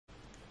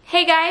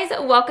Hey guys,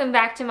 welcome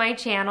back to my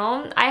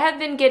channel. I have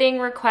been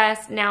getting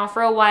requests now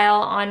for a while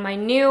on my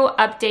new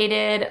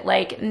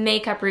updated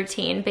makeup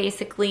routine.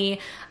 Basically, you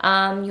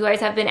guys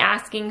have been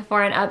asking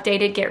for an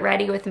updated get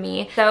ready with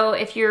me. So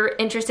if you're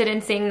interested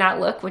in seeing that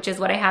look, which is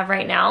what I have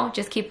right now,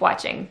 just keep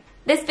watching.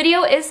 This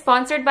video is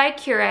sponsored by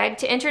Keurig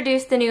to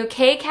introduce the new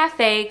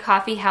K-Cafe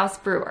Coffee House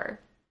Brewer.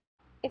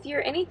 If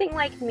you're anything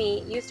like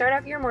me, you start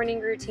off your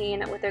morning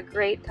routine with a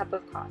great cup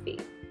of coffee.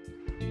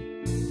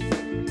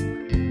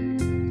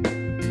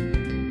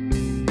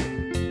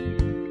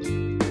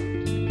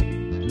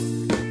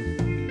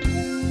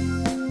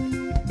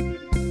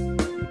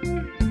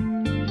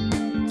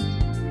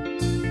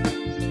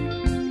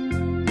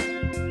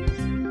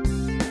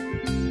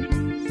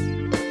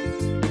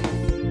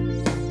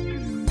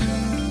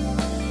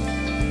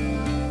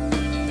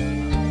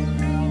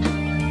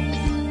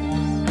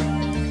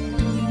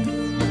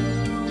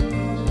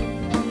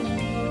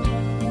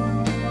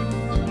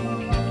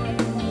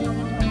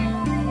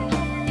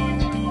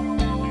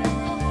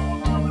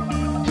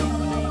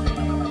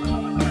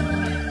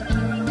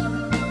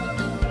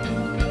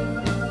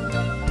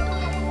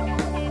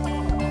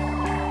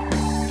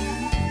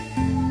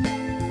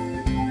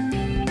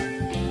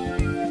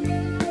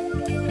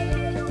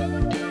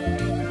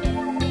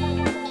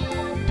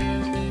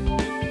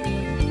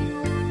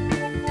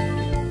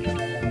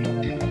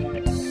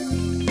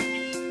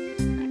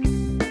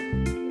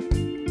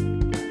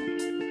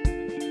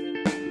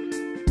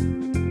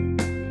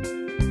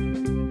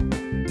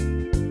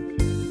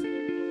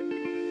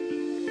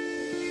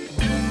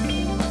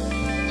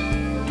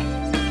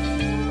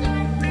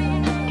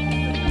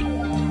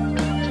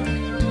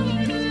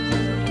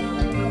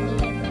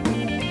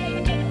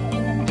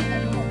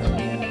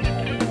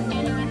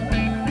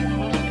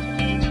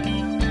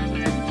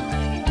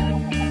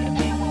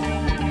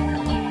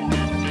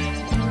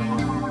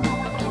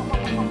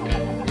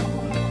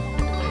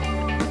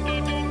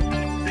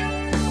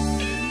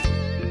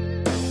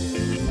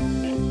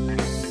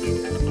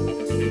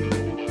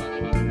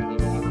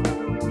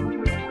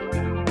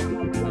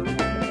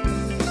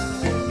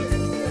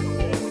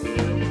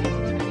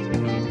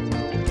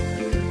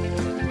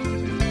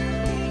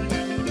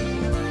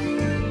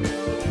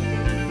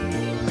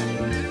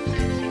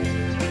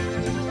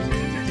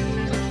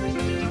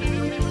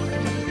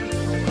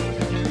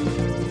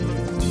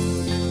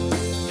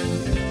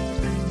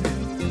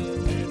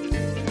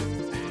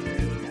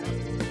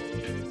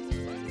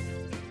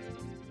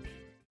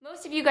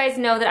 You guys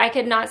know that I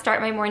could not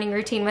start my morning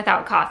routine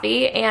without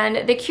coffee,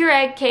 and the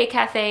Keurig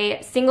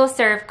K-Cafe single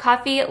serve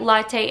coffee,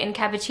 latte, and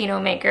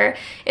cappuccino maker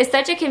is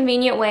such a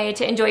convenient way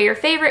to enjoy your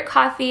favorite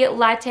coffee,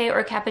 latte,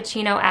 or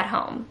cappuccino at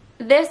home.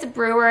 This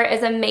brewer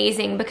is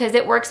amazing because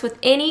it works with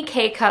any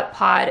K-cup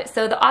pod,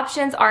 so the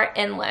options are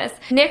endless.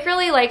 Nick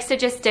really likes to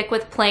just stick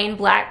with plain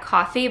black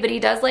coffee, but he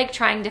does like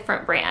trying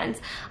different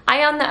brands.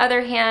 I, on the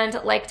other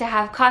hand, like to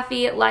have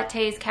coffee,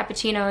 lattes,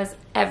 cappuccinos,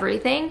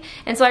 everything,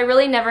 and so I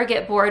really never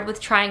get bored with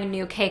trying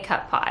new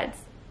K-cup pods.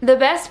 The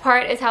best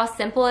part is how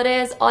simple it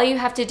is. All you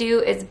have to do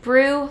is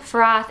brew,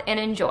 froth, and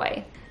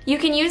enjoy. You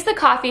can use the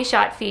coffee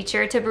shot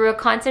feature to brew a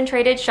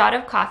concentrated shot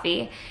of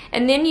coffee,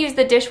 and then use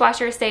the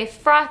dishwasher safe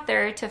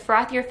frother to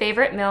froth your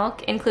favorite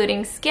milk,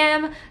 including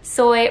skim,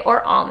 soy,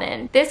 or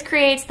almond. This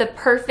creates the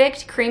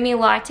perfect creamy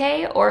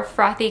latte or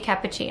frothy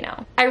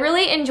cappuccino. I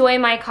really enjoy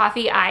my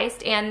coffee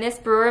iced, and this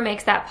brewer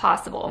makes that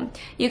possible.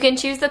 You can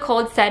choose the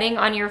cold setting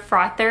on your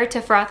frother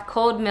to froth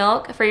cold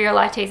milk for your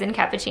lattes and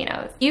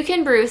cappuccinos. You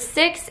can brew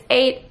 6,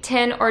 8,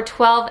 10, or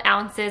 12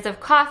 ounces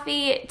of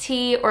coffee,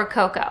 tea, or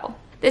cocoa.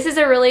 This is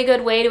a really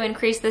good way to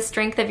increase the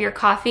strength of your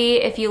coffee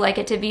if you like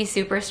it to be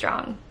super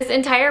strong. This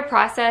entire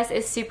process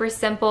is super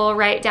simple,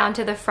 right down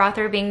to the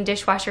frother being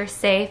dishwasher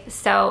safe,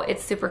 so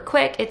it's super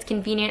quick, it's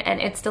convenient, and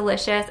it's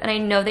delicious, and I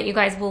know that you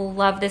guys will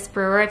love this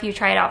brewer if you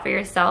try it out for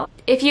yourself.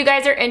 If you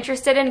guys are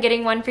interested in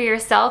getting one for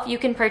yourself, you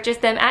can purchase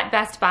them at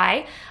Best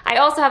Buy. I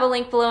also have a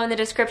link below in the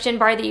description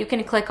bar that you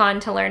can click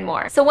on to learn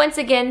more. So once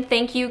again,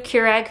 thank you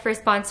Keurig for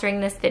sponsoring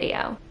this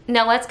video.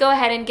 Now let's go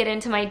ahead and get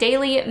into my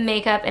daily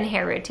makeup and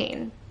hair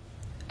routine.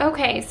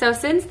 Okay, so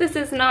since this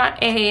is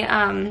not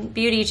a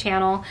beauty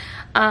channel,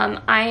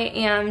 I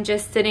am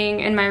just sitting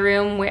in my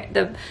room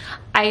where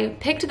I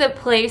picked the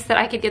place that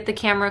I could get the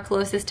camera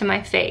closest to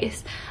my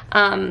face.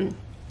 And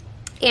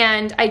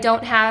I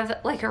don't have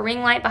like a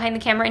ring light behind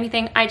the camera or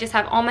anything. I just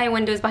have all my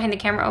windows behind the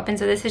camera open,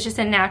 so this is just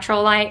a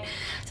natural light.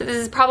 So this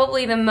is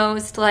probably the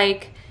most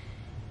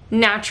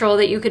natural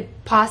that you could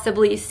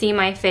possibly see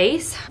my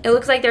face. It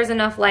looks like there's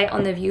enough light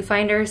on the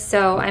viewfinder,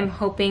 so I'm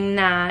hoping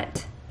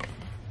that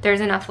there's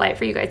enough light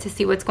for you guys to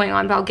see what's going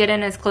on, but I'll get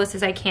in as close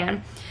as I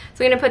can.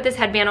 So I'm gonna put this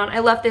headband on. I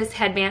love this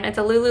headband. It's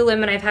a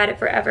Lululemon, I've had it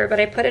forever, but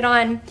I put it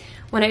on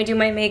when I do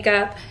my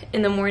makeup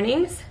in the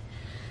mornings.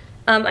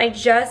 I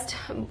just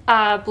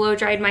blow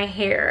dried my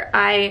hair.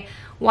 I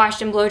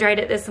washed and blow dried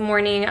it this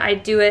morning. I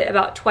do it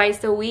about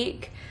twice a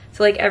week.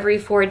 So like every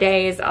 4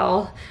 days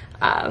I'll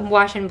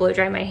wash and blow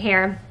dry my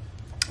hair.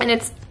 And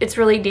it's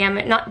really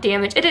not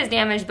damaged, it is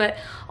damaged, but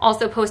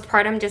also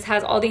postpartum just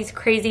has all these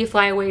crazy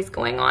flyaways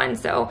going on.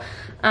 So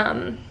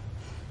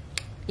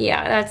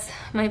yeah, that's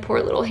my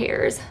poor little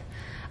hairs.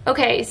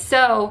 Okay,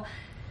 so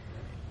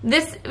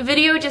this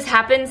video just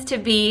happens to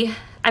be,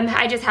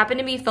 I just happen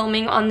to be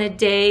filming on the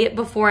day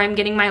before I'm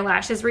getting my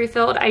lashes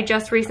refilled. I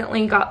just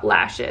recently got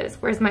lashes.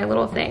 Where's my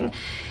little thing?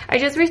 I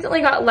just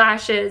recently got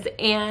lashes,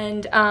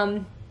 and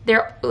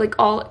they're like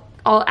all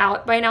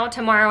out by now.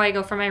 Tomorrow I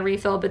go for my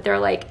refill, but they're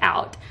like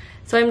out.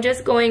 So I'm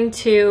just going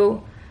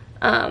to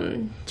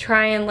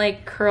try and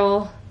like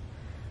curl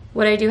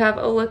what I do have.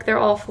 Oh look, they're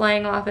all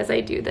flying off as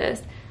I do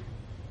this.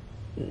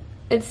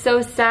 It's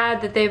so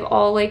sad that they've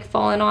all like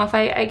fallen off.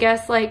 I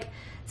guess like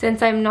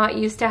since I'm not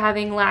used to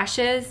having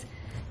lashes,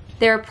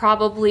 they're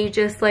probably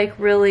just like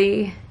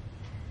really,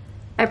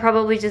 I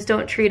probably just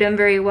don't treat them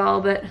very well,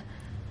 but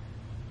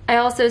I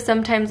also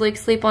sometimes like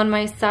sleep on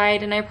my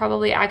side, and I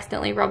probably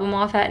accidentally rub them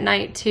off at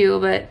night too,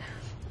 but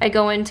I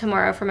go in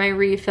tomorrow for my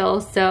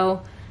refill,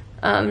 so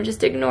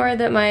just ignore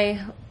that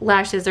my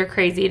lashes are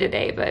crazy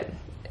today, but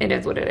it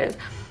is what it is.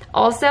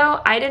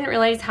 Also, I didn't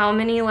realize how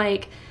many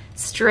like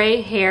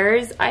stray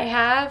hairs I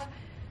have.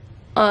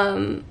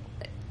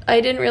 I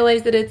didn't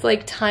realize that it's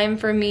like time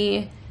for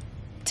me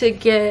to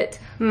get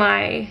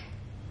my,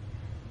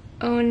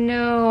 oh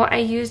no, I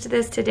used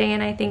this today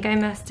and I think I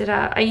messed it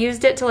up. I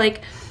used it to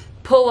like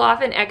pull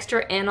off an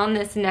extra end on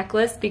this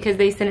necklace because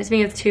they sent it to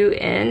me with 2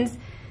 ends,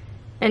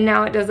 and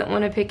now it doesn't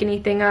want to pick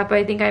anything up.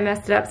 I think I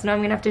messed it up, so now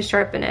I'm gonna have to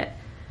sharpen it.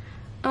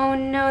 Oh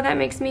no, that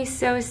makes me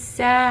so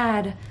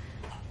sad.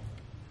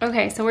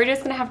 Okay, so we're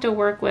just gonna have to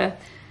work with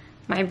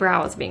my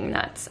brows being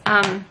nuts.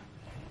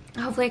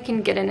 Hopefully I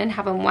can get in and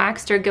have them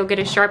waxed, or go get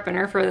a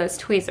sharpener for those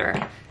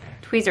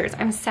tweezers.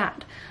 I'm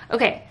sad.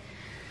 Okay,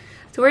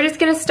 so we're just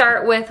gonna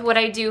start with what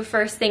I do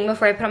first thing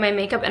before I put on my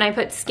makeup, and I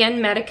put Skin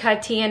Medica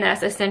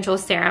TNS Essential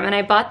Serum, and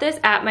I bought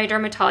this at my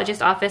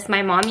dermatologist office.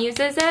 My mom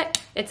uses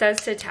it. It says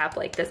to tap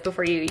like this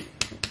before you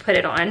put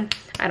it on.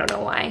 I don't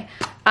know why.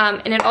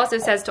 And it also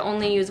says to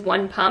only use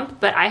 1 pump,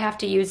 but I have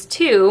to use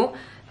 2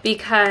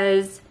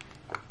 because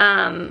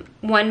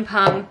 1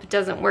 pump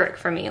doesn't work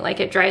for me. Like,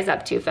 it dries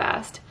up too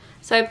fast.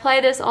 So I apply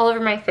this all over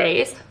my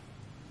face.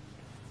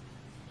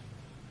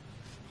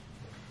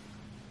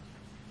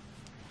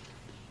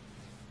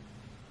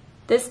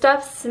 This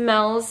stuff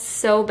smells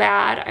so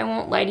bad. I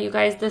won't lie to you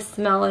guys. The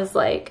smell is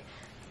like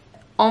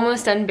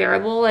almost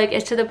unbearable. Like,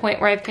 it's to the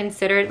point where I've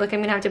considered, look,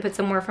 I'm gonna have to put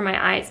some more for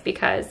my eyes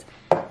because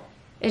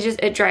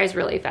it dries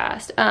really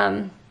fast.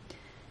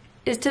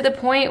 It's to the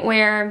point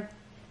where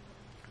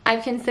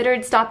I've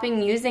considered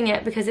stopping using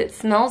it because it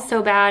smells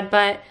so bad,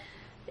 but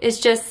it's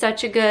just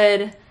such a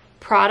good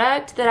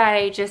product that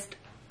I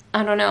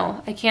don't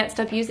know, I can't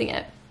stop using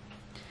it.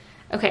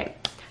 Okay,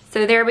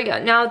 so there we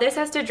go. Now this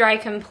has to dry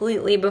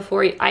completely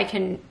before I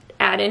can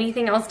add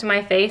anything else to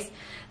my face,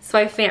 so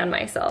I fan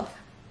myself.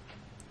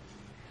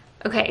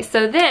 Okay,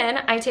 so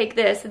then I take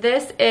this.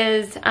 This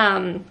is,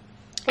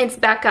 it's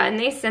Becca, and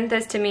they sent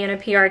this to me in a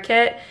PR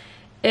kit.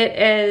 It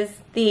is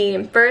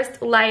the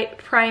First Light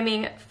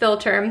Priming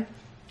Filter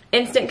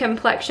Instant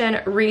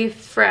Complexion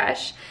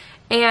Refresh.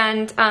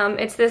 And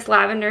it's this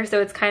lavender,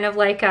 so it's kind of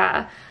like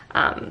a,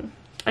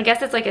 I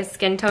guess it's like a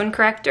skin tone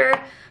corrector.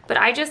 But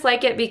I just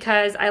like it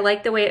because I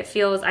like the way it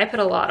feels. I put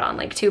a lot on,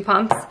 like 2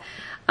 pumps.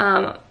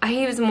 I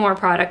use more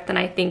product than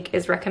I think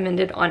is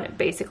recommended on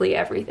basically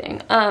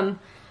everything.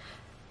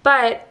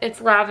 But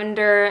it's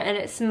lavender and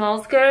it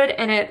smells good,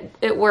 and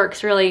it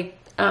works really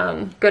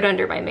good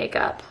under my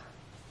makeup.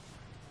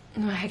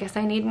 I guess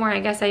I need more. I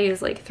guess I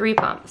use like 3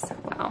 pumps.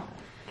 Wow.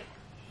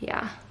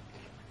 Yeah.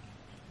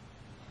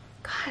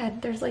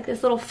 God, there's like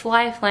this little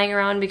fly flying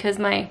around because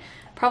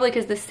probably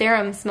because the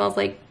serum smells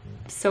like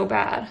so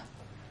bad.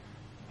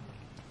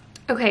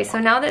 Okay, so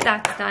now that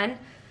that's done,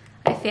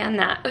 I fan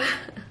that.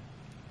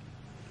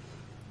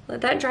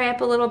 Let that dry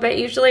up a little bit.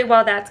 Usually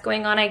while that's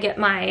going on, I get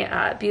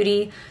my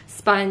beauty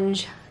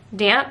sponge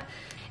damp.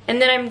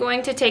 And then I'm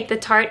going to take the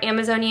Tarte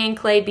Amazonian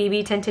Clay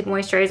BB Tinted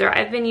Moisturizer.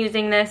 I've been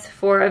using this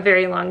for a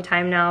very long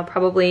time now.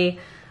 Probably,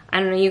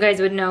 I don't know, you guys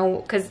would know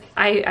because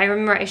I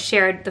remember I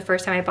shared the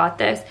first time I bought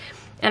this.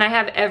 And I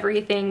have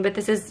everything, but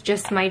this is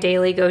just my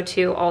daily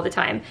go-to all the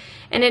time.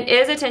 And it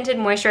is a tinted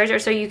moisturizer,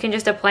 so you can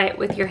just apply it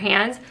with your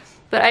hands,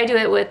 but I do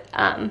it with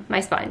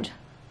my sponge.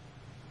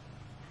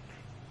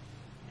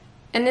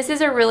 And this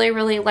is a really,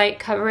 really light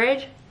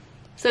coverage,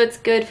 so it's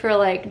good for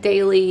like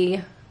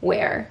daily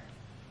wear.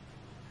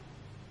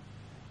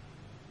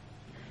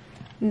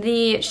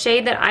 The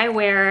shade that I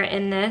wear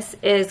in this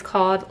is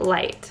called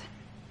Light.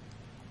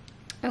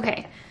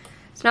 Okay,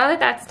 so now that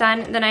that's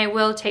done, then I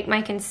will take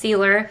my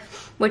concealer,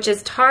 which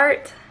is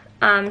Tarte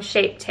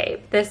Shape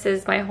Tape. This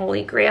is my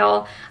holy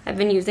grail. I've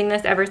been using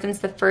this ever since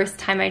the first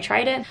time I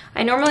tried it.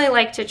 I normally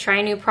like to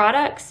try new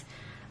products,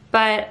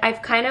 but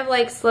I've kind of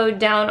like slowed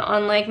down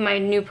on like my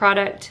new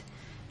product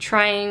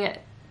trying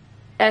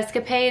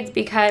escapades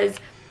because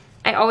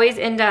I always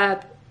end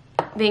up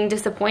being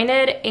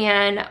disappointed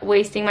and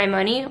wasting my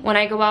money when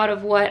I go out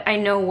of what I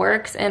know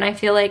works, and I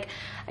feel like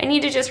I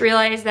need to just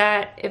realize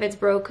that if it's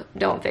broke,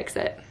 don't fix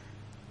it.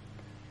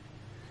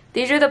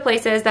 These are the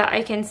places that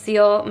I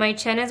conceal. My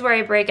chin is where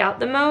I break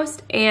out the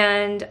most,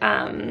 and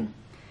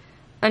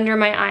under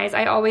my eyes.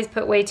 I always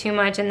put way too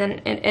much and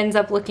then it ends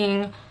up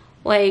looking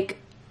like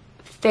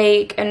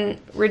fake and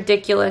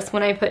ridiculous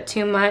when I put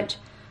too much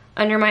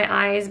under my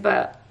eyes,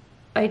 but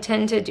I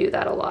tend to do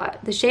that a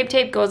lot. The Shape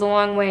Tape goes a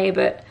long way,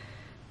 but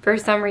for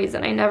some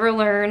reason I never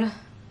learn.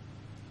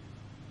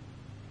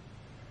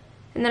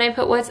 And then I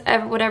put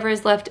whatever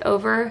is left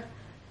over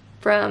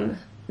from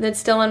that's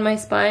still on my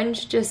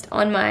sponge, just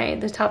on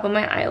the top of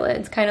my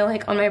eyelids, kind of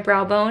like on my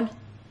brow bone.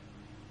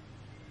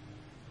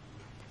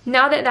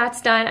 Now that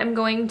that's done, I'm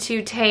going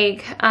to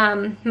take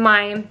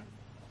my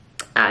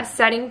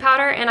setting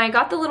powder, and I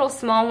got the little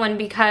small one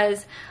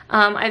because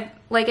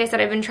like I said,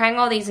 I've been trying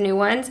all these new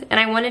ones, and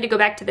I wanted to go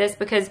back to this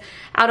because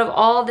out of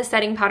all the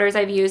setting powders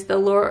I've used, the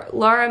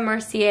Laura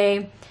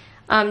Mercier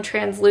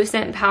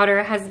translucent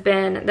powder has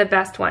been the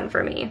best one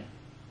for me.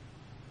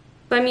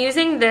 So I'm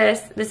using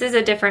this is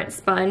a different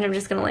sponge. I'm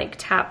just gonna like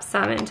tap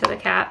some into the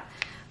cap.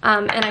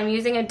 And I'm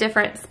using a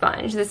different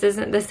sponge. This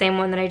isn't the same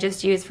one that I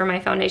just used for my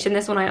foundation.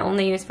 This one I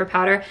only use for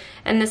powder.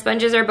 And the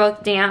sponges are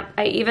both damp.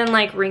 I even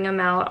like wring them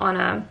out on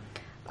a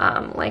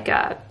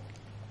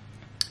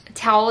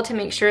towel to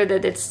make sure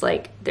that it's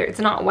like, it's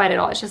not wet at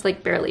all. It's just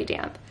like barely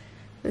damp.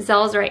 The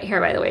Zell's right here,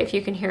 by the way, if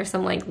you can hear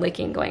some like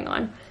licking going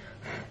on.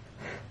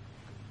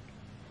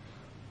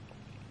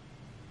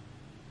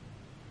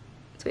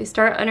 So we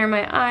start under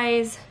my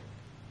eyes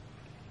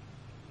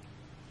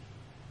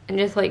and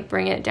just like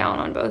bring it down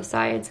on both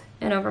sides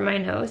and over my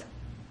nose.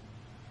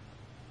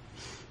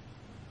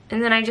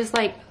 And then I just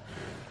like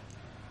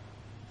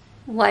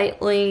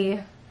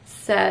lightly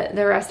set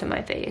the rest of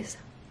my face.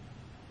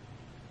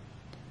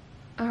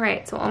 All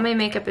right, so all my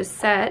makeup is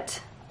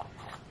set.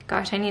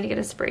 Gosh, I need to get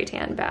a spray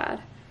tan bad.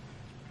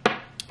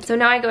 So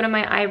now I go to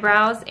my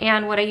eyebrows,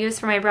 and what I use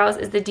for my brows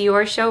is the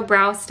Dior Show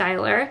Brow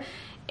Styler.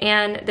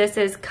 And this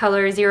is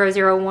color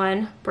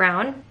 001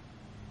 brown.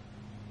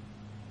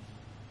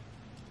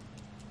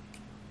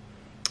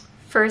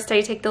 First, I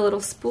take the little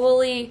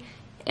spoolie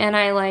and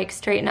I like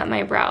straighten up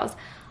my brows.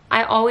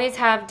 I always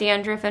have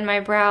dandruff in my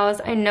brows.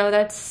 I know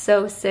that's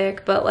so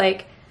sick, but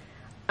like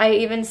I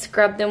even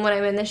scrub them when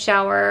I'm in the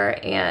shower,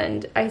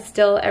 and I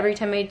still, every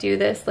time I do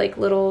this, like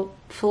little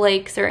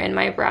flakes are in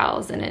my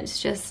brows, and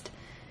it's just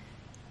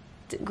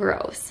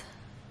gross.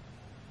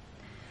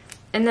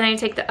 And then I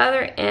take the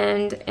other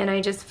end and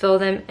I just fill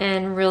them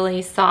in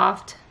really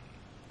soft.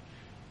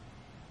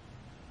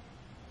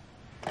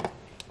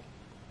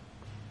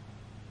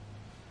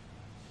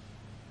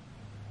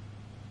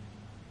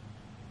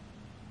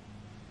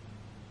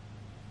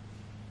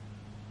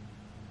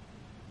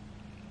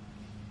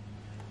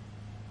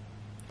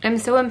 I'm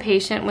so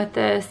impatient with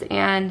this,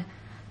 and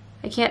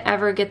I can't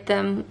ever get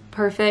them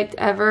perfect,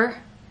 ever.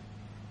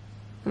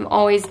 I've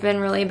always been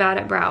really bad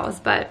at brows,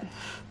 but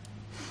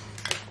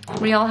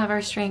we all have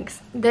our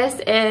strengths. This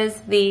is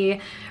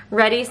the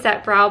Ready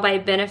Set Brow by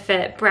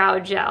Benefit Brow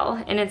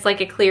Gel, and it's like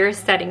a clear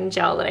setting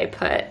gel that I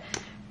put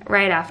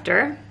right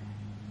after.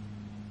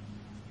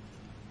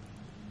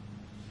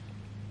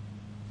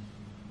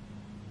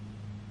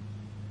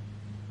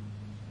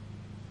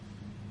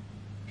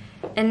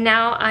 And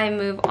now I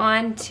move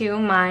on to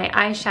my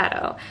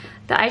eyeshadow.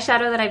 The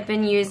eyeshadow that I've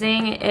been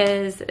using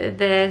is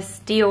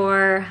this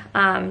Dior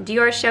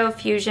Show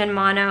Fusion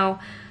Mono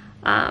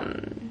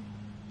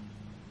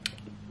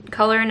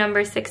color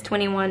number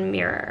 621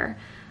 Mirror.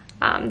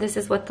 This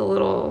is what the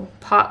little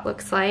pot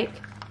looks like.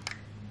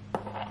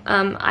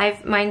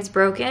 Mine's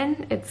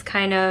broken. It's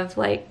kind of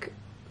like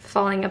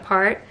falling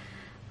apart,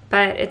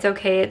 but it's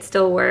okay, it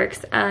still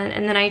works.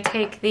 And then I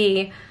take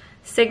the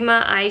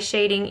Sigma Eye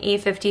Shading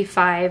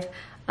E55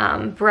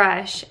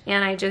 brush,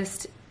 and I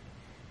just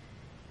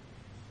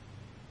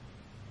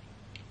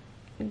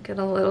get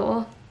a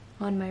little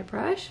on my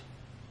brush,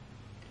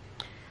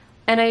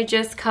 and I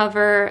just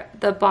cover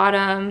the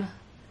bottom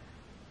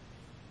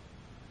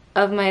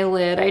of my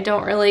lid. I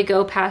don't really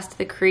go past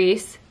the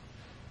crease,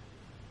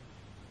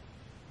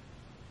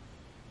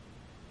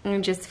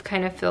 and just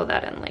kind of fill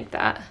that in like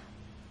that.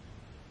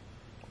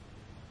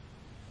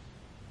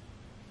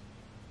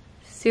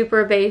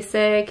 Super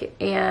basic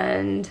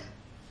and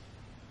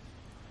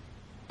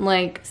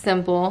like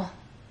simple.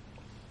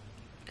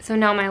 So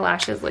now my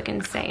lashes look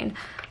insane.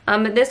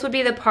 But this would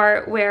be the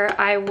part where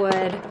I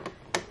would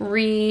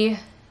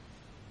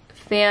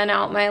fan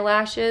out my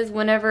lashes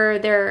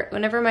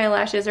whenever my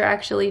lashes are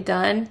actually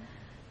done.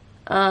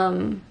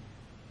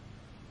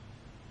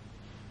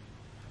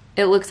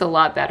 It looks a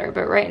lot better,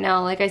 but right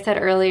now, like I said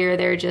earlier,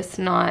 they're just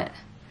not.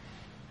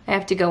 I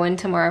have to go in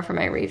tomorrow for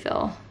my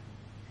refill.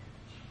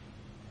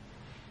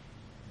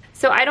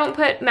 So I don't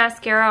put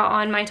mascara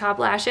on my top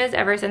lashes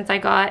ever since I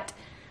got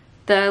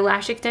the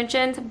lash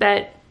extensions,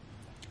 but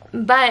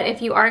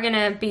if you are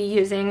gonna be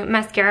using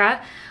mascara,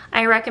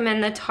 I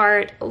recommend the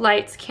Tarte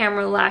Lights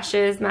Camera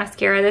Lashes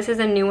mascara. This is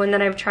a new one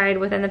that I've tried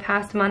within the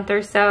past month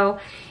or so,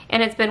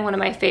 and it's been one of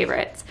my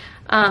favorites.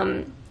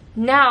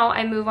 Now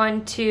I move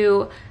on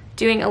to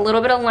doing a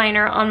little bit of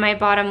liner on my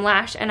bottom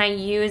lash, and I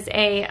use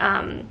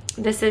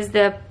this is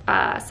the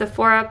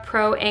Sephora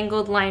Pro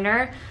Angled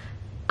Liner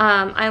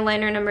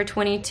eyeliner number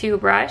 22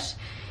 brush,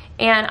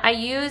 And I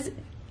use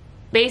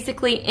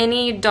basically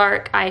any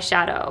dark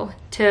eyeshadow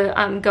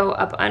to go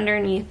up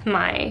underneath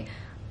my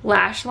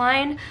lash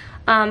line.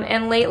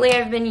 And lately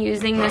I've been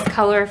using this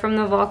color from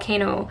the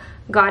Volcano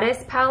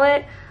Goddess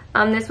palette.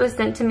 This was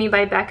sent to me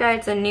by Becca.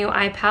 It's a new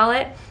eye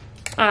palette.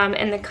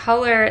 And the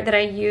color that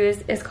I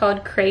use is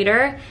called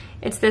Crater.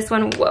 It's this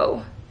one,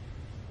 whoa.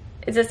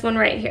 It's this one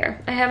right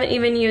here. I haven't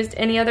even used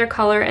any other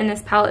color in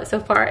this palette so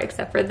far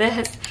except for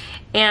this.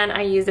 And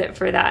I use it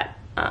for that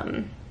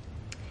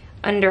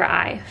under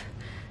eye.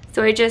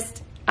 So I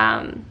just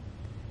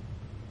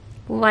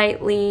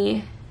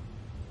lightly,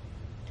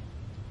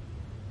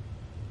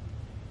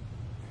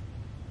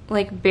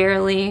 like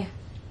barely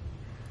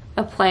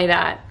apply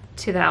that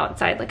to the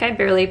outside. Like I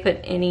barely put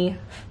any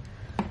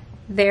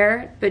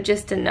there, but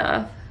just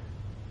enough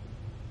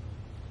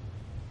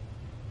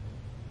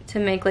to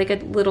make like a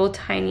little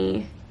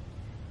tiny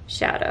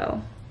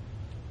shadow.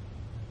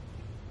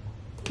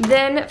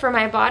 Then for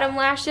my bottom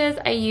lashes,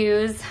 I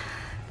use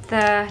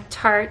the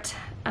Tarte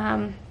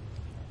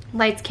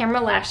Lights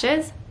Camera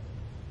Lashes.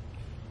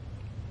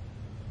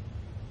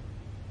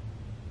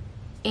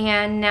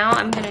 And now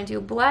I'm gonna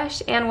do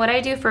blush. And what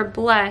I do for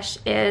blush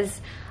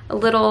is a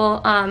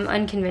little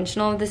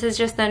unconventional. This is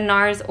just the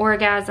NARS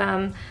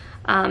Orgasm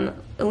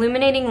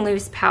Illuminating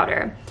Loose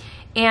Powder.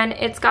 And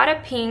it's got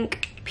a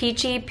pink,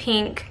 peachy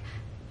pink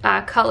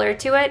color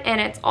to it,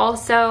 and it's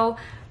also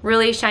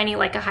really shiny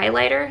like a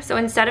highlighter. So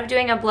instead of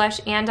doing a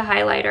blush and a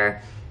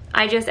highlighter,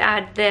 I just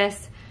add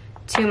this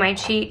to my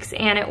cheeks,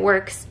 and it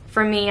works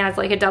for me as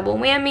like a double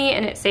whammy,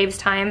 and it saves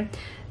time.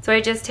 So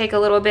I just take a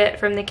little bit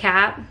from the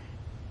cap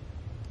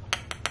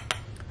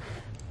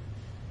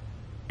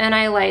and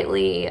I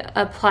lightly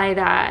apply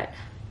that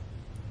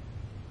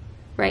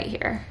right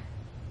here.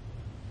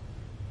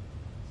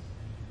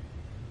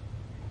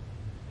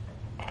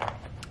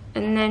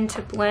 And then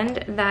to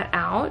blend that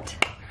out,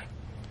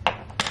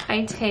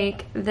 I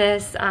take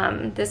this,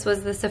 this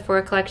was the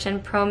Sephora Collection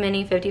Pro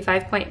Mini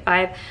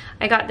 55.5.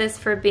 I got this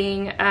for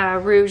being a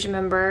Rouge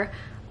member,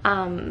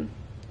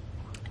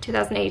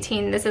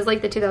 2018. This is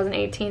like the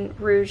 2018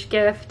 Rouge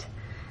gift.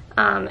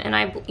 And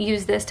I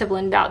use this to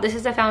blend out. This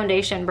is a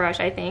foundation brush,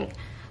 I think,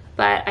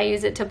 but I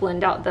use it to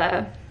blend out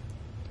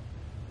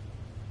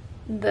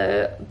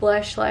the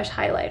blush slash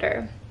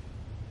highlighter.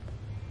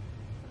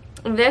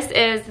 This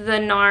is the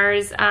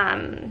NARS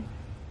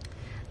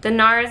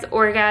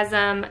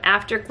Orgasm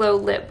Afterglow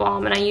Lip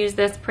Balm, and I use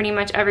this pretty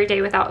much every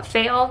day without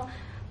fail.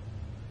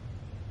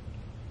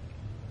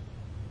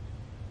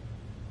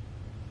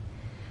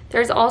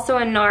 There's also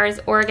a NARS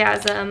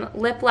Orgasm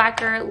Lip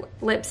Lacquer,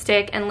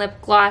 Lipstick, and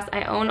Lip Gloss.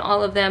 I own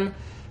all of them,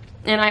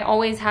 and I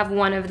always have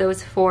one of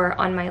those four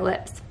on my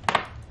lips.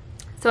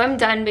 So I'm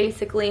done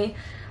basically,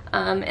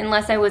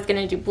 unless I was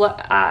gonna do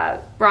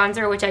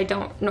bronzer, which I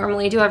don't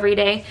normally do every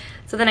day.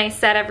 So then I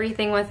set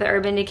everything with the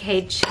Urban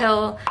Decay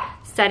Chill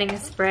Setting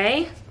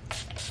Spray.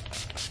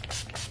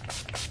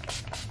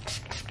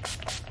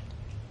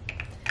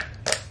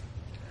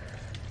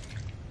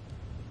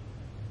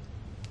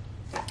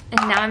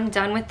 And now I'm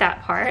done with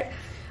that part.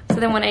 So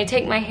then when I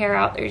take my hair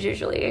out, there's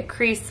usually a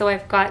crease, so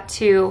I've got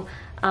to,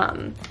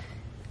 I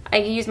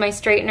use my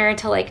straightener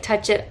to like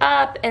touch it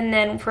up, and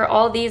then for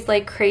all these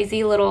like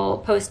crazy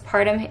little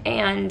postpartum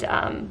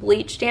and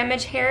bleach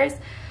damage hairs,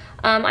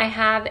 I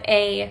have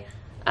a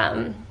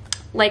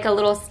like a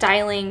little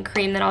styling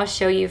cream that I'll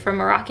show you from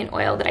Moroccan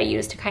Oil that I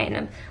use to kind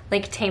of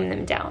like tame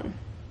them down.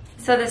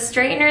 So the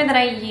straightener that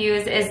I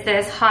use is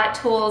this Hot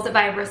Tools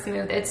Vibra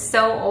Smooth. It's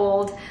so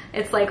old,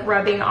 it's like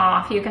rubbing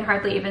off. You can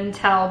hardly even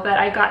tell, but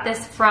I got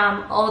this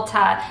from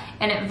Ulta,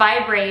 and it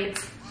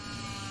vibrates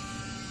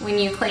when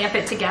you clamp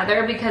it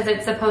together because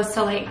it's supposed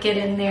to like get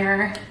in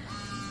there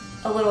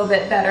a little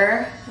bit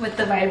better with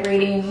the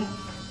vibrating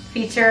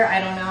feature.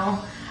 I don't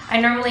know. I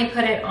normally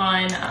put it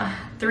on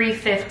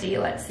 350,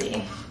 let's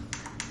see.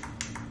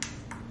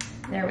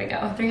 There we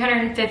go,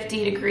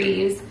 350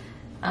 degrees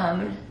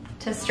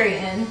to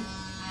straighten.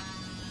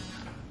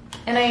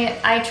 And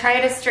I try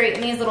to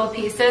straighten these little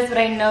pieces, but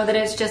I know that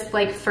it's just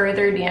like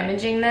further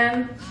damaging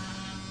them.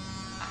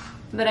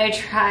 But I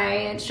try,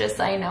 it's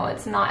just, I know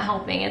it's not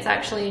helping. It's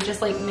actually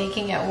just like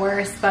making it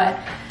worse. But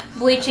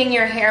bleaching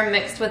your hair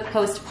mixed with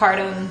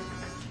postpartum,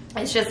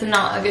 it's just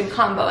not a good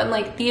combo. And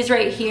like these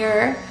right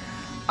here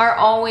are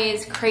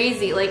always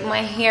crazy. Like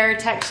my hair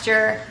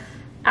texture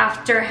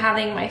after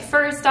having my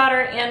first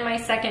daughter and my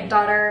second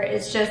daughter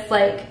is just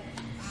like,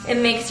 it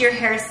makes your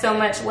hair so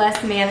much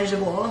less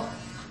manageable.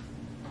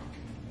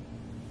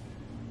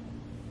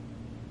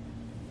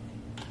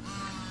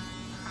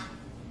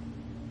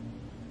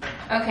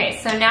 Okay,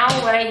 so now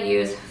what I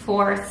use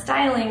for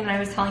styling that I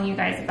was telling you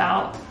guys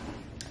about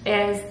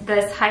is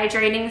this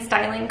hydrating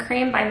styling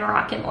cream by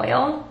Moroccan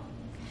Oil.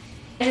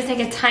 I just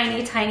take a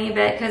tiny, tiny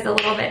bit because a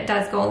little bit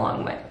does go a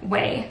long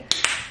way.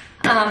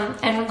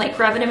 And like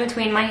rub it in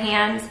between my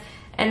hands,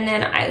 and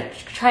then I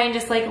try and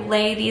just like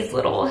lay these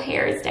little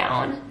hairs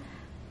down.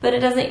 But it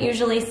doesn't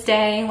usually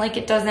stay, like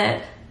it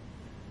doesn't,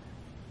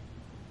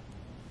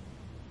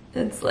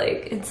 it's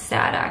like, it's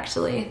sad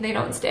actually, they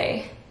don't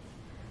stay.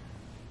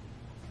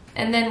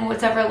 And then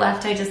whatever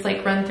left, I just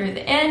like run through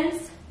the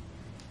ends.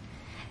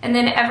 And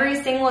then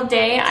every single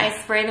day I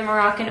spray the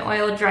Moroccan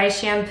oil dry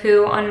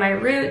shampoo on my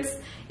roots,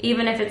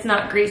 even if it's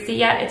not greasy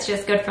yet. It's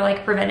just good for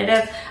like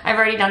preventative. I've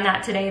already done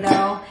that today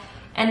though.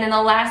 And then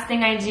the last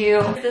thing I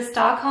do is the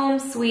Stockholm,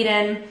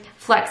 Sweden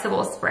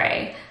flexible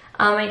spray.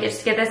 I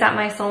just get this at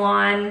my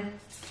salon,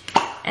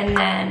 and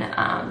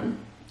then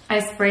I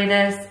spray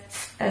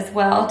this as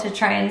well to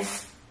try and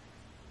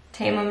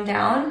tame them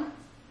down.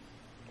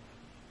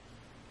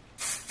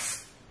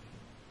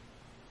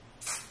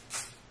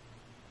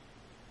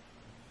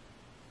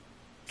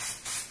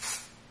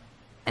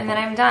 And then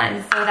I'm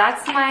done. So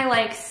that's my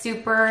like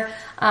super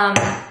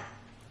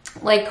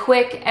like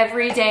quick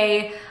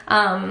everyday,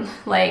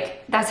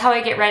 like that's how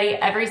I get ready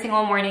every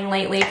single morning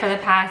lately for the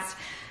past,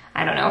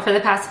 I don't know, for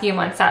the past few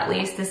months at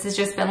least. This has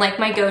just been like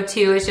my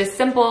go-to. It's just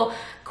simple,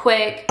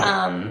 quick,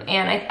 and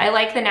I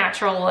like the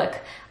natural look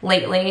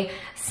lately.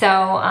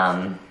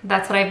 So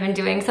that's what I've been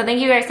doing. So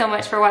thank you guys so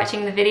much for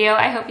watching the video.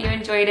 I hope you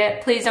enjoyed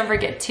it. Please don't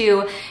forget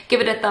to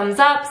give it a thumbs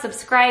up,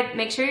 subscribe,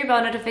 make sure your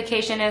bell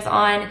notification is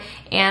on,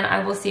 and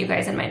I will see you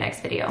guys in my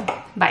next video.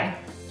 Bye.